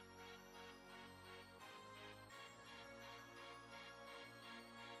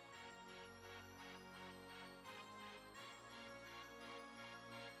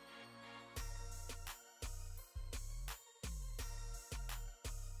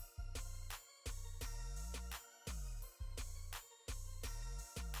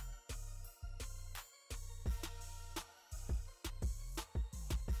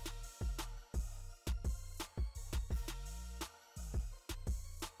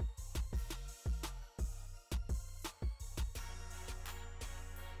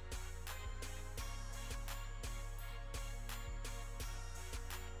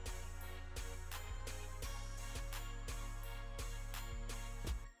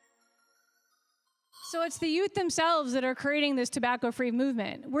 So it's the youth themselves that are creating this tobacco-free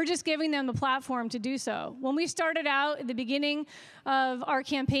movement. We're just giving them the platform to do so. When we started out at the beginning of our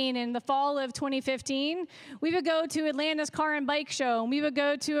campaign in the fall of 2015, we would go to Atlanta's Car and Bike Show, and we would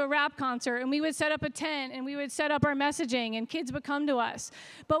go to a rap concert, and we would set up a tent, and we would set up our messaging, and kids would come to us.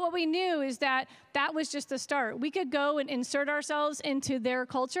 But what we knew is that that was just the start. We could go and insert ourselves into their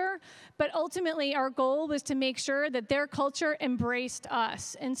culture, but ultimately our goal was to make sure that their culture embraced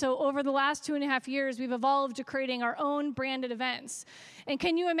us. And so over the last 2.5 years, we've evolved to creating our own branded events. And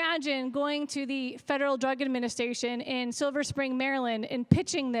can you imagine going to the Federal Drug Administration in Silver Spring, Maryland, and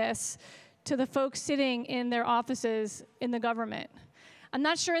pitching this to the folks sitting in their offices in the government? I'm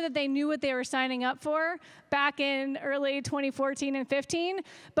not sure that they knew what they were signing up for back in early 2014 and 15,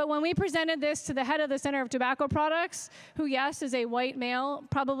 but when we presented this to the head of the Center of Tobacco Products, who, yes, is a white male,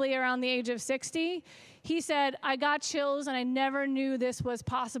 probably around the age of 60, he said, "I got chills and I never knew this was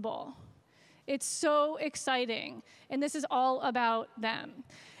possible." It's so exciting, and this is all about them.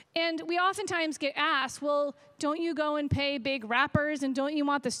 And we oftentimes get asked, well, don't you go and pay big rappers, and don't you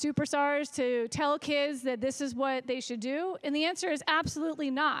want the superstars to tell kids that this is what they should do? And the answer is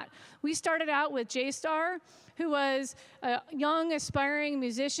absolutely not. We started out with J-Star, who was a young, aspiring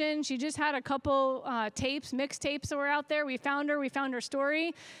musician. She just had a couple mixtapes that were out there. We found her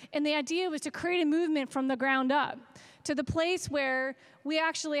story. And the idea was to create a movement from the ground up to the place where we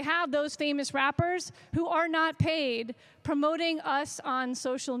actually have those famous rappers who are not paid promoting us on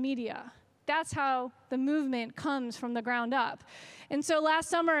social media. That's how the movement comes from the ground up. And so last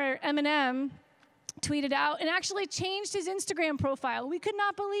summer, Eminem tweeted out and actually changed his Instagram profile. We could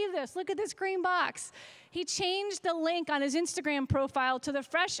not believe this. Look at this green box. He changed the link on his Instagram profile to the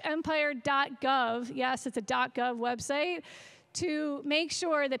freshempire.gov. Yes, it's a .gov website, to make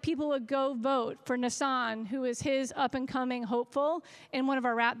sure that people would go vote for Nassan, who is his up-and-coming hopeful in one of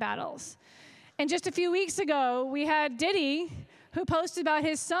our rap battles. And just a few weeks ago, we had Diddy, who posted about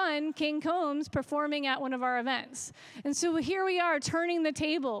his son, King Combs, performing at one of our events. And so here we are turning the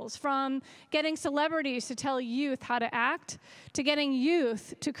tables from getting celebrities to tell youth how to act to getting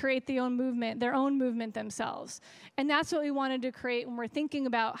youth to create their own movement themselves. And that's what we wanted to create when we're thinking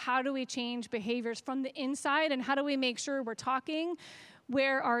about how do we change behaviors from the inside and how do we make sure we're talking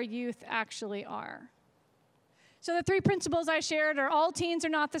where our youth actually are. So the 3 principles I shared are all teens are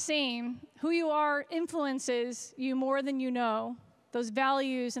not the same. Who you are influences you more than you know, those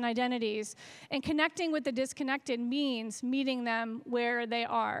values and identities. And connecting with the disconnected means meeting them where they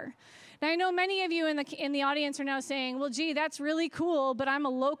are. Now, I know many of you in the audience are now saying, well, gee, that's really cool, but I'm a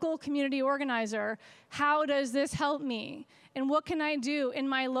local community organizer. How does this help me? And what can I do in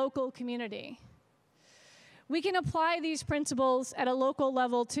my local community? We can apply these principles at a local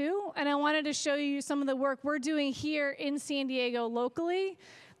level too, and I wanted to show you some of the work we're doing here in San Diego locally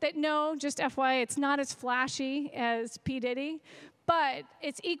that, no, just FYI, it's not as flashy as P. Diddy, but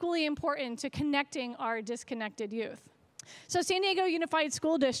it's equally important to connecting our disconnected youth. So San Diego Unified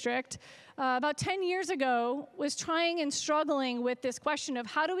School District, about 10 years ago, was trying and struggling with this question of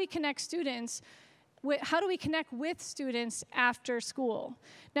how do we connect students How do we connect with students after school?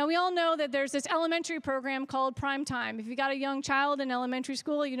 Now, we all know that there's this elementary program called Prime Time. If you got a young child in elementary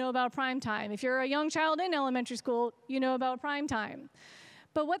school, you know about Prime Time. If you're a young child in elementary school, you know about Prime Time.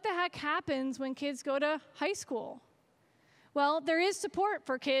 But what the heck happens when kids go to high school? Well, there is support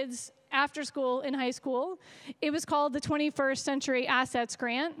for kids after school in high school. It was called the 21st Century Assets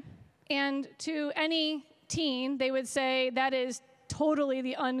Grant. And to any teen, they would say that is totally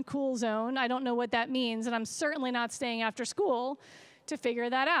the uncool zone. I don't know what that means, and I'm certainly not staying after school to figure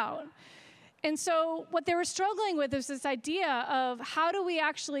that out. And so what they were struggling with is this idea of how do we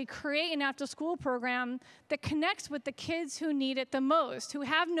actually create an after-school program that connects with the kids who need it the most, who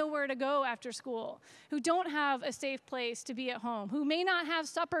have nowhere to go after school, who don't have a safe place to be at home, who may not have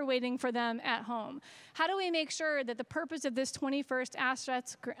supper waiting for them at home. How do we make sure that the purpose of this 21st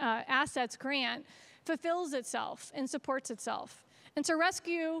Assets Grant fulfills itself and supports itself? And so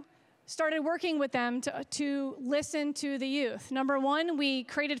Rescue started working with them to listen to the youth. Number one, we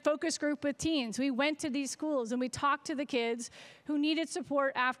created focus group with teens. We went to these schools and we talked to the kids who needed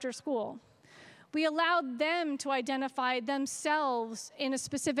support after school. We allowed them to identify themselves in a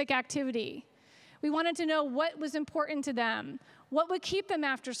specific activity. We wanted to know what was important to them, what would keep them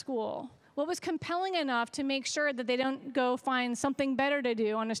after school, what was compelling enough to make sure that they don't go find something better to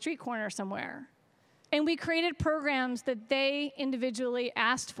do on a street corner somewhere. And we created programs that they individually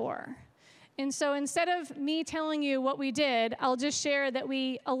asked for. And so instead of me telling you what we did, I'll just share that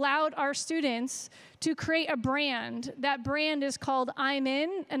we allowed our students to create a brand. That brand is called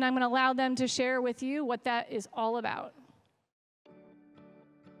IMIN, and I'm going to allow them to share with you what that is all about.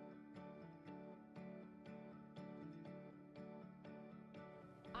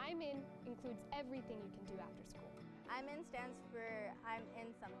 IMIN includes everything you can do after school. IMIN stands for I'm in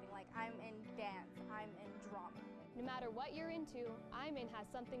something, like I'm in dance, I'm in drama. No matter what you're into, IMIN has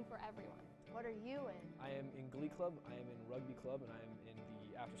something for everyone. What are you in? I am in Glee Club, I am in Rugby Club, and I am in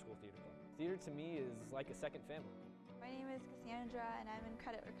the After School Theater Club. Theater to me is like a second family. My name is Cassandra, and I'm in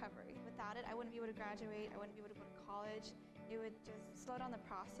credit recovery. Without it, I wouldn't be able to graduate, I wouldn't be able to go to college. It would just slow down the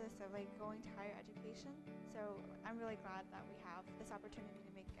process of like going to higher education. So I'm really glad that we have this opportunity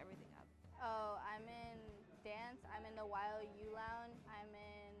to make everything up. Oh, I'm in dance, I'm in the While You Lounge, I'm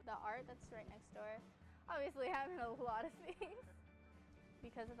in the art that's right next door. Obviously, I'm in a lot of things.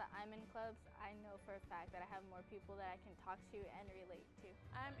 Because of the IMIN clubs, I know for a fact that I have more people that I can talk to and relate to.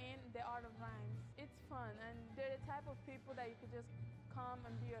 I'm in the art of rhymes. It's fun, and they're the type of people that you could just come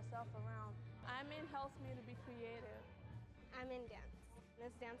and be yourself around. IMIN helps me to be creative. I'm in dance.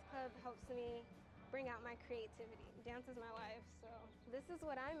 This dance club helps me bring out my creativity. Dance is my life, so this is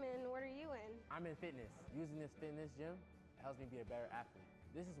what I'm in. What are you in? I'm in fitness. Using this fitness gym helps me be a better athlete.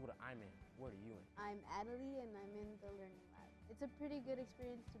 This is what I'm in. What are you in? I'm Adelie, and I'm in the Learning Lab. It's a pretty good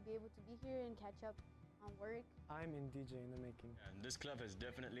experience to be able to be here and catch up on work. I'm in DJ in the making. And this club has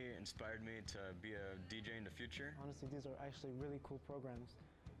definitely inspired me to be a DJ in the future. Honestly, these are actually really cool programs.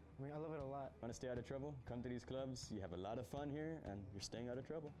 I mean, I love it a lot. Want to stay out of trouble? Come to these clubs. You have a lot of fun here, and you're staying out of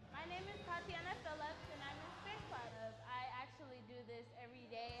trouble. My name is Tatiana Phillips, and I'm in Space Club. I actually do this every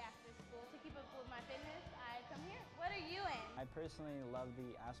day after school. To keep up with my fitness, I come here. What are you in? I personally love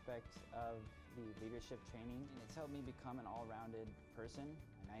the aspect of the leadership training. It's helped me become an all-rounded person.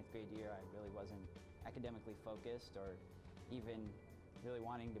 My 9th grade year, I really wasn't academically focused or even really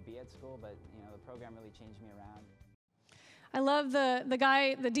wanting to be at school, but the program really changed me around. I love the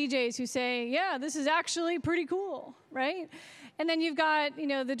DJs who say, yeah, this is actually pretty cool, right? And then you've got,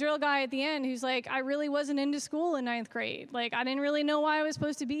 the drill guy at the end who's like, I really wasn't into school in 9th grade. Like, I didn't really know why I was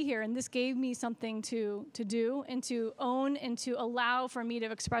supposed to be here. And this gave me something to do and to own and to allow for me to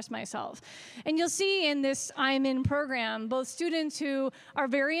express myself. And you'll see in this IMIN program, both students who are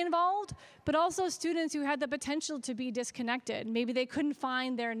very involved, but also students who had the potential to be disconnected. Maybe they couldn't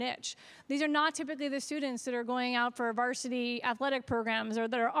find their niche. These are not typically the students that are going out for varsity athletic programs or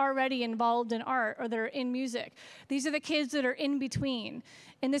that are already involved in art or that are in music. These are the kids that are in between.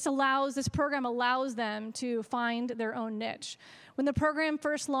 And this program allows them to find their own niche. When the program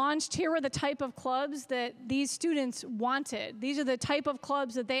first launched, here were the type of clubs that these students wanted. These are the type of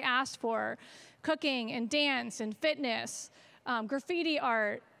clubs that they asked for: cooking and dance and fitness, graffiti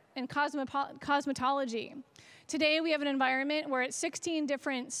art, and cosmetology. Today, we have an environment where at 16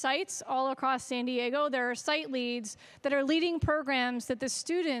 different sites all across San Diego, there are site leads that are leading programs that the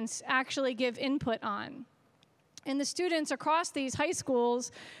students actually give input on. And the students across these high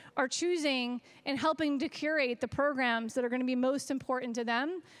schools are choosing and helping to curate the programs that are going to be most important to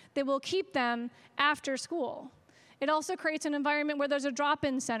them, that will keep them after school. It also creates an environment where there's a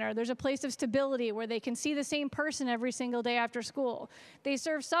drop-in center. There's a place of stability where they can see the same person every single day after school. They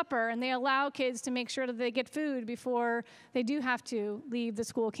serve supper, and they allow kids to make sure that they get food before they do have to leave the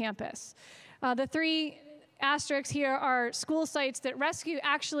school campus. The three asterisks here are school sites that Rescue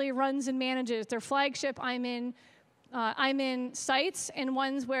actually runs and manages. They're flagship IMIN sites, and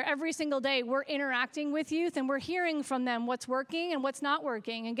ones where every single day we're interacting with youth and we're hearing from them what's working and what's not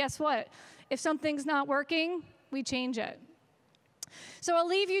working. And guess what? If something's not working, we change it. So I'll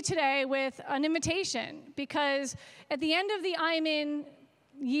leave you today with an invitation, because at the end of the IMIN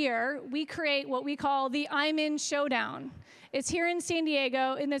year, we create what we call the IMIN Showdown. It's here in San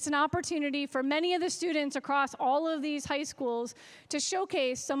Diego, and it's an opportunity for many of the students across all of these high schools to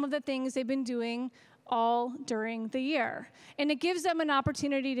showcase some of the things they've been doing all during the year. And it gives them an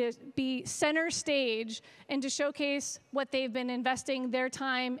opportunity to be center stage and to showcase what they've been investing their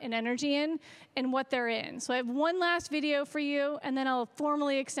time and energy in and what they're in. So I have one last video for you, and then I'll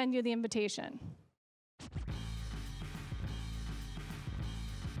formally extend you the invitation.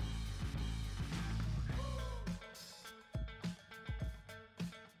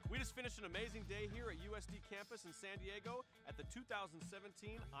 We just finished an amazing day here at USD campus in San Diego at the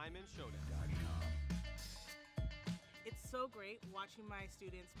 2017 IMIN Showdown. It's so great watching my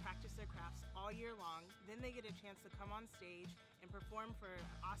students practice their crafts all year long. Then they get a chance to come on stage and perform for an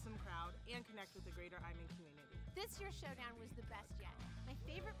awesome crowd and connect with the greater IMIN community. This year's showdown was the best yet. My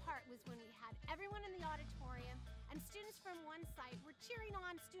favorite part was when we had everyone in the auditorium and students from one site were cheering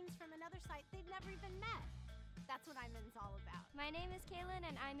on students from another site they'd never even met. That's what IMIN's all about. My name is Kaylin,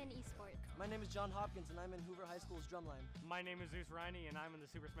 and I'm in esports. My name is John Hopkins, and I'm in Hoover High School's drumline. My name is Zeus Riney, and I'm in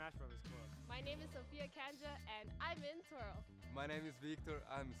the Super Smash Bros. Club. My name is Sophia Kanja, and I'm in Twirl. My name is Victor,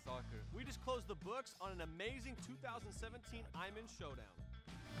 I'm soccer. We just closed the books on an amazing 2017 IMIN Showdown.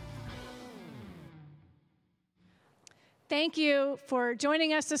 Thank you for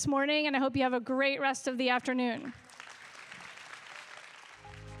joining us this morning, and I hope you have a great rest of the afternoon.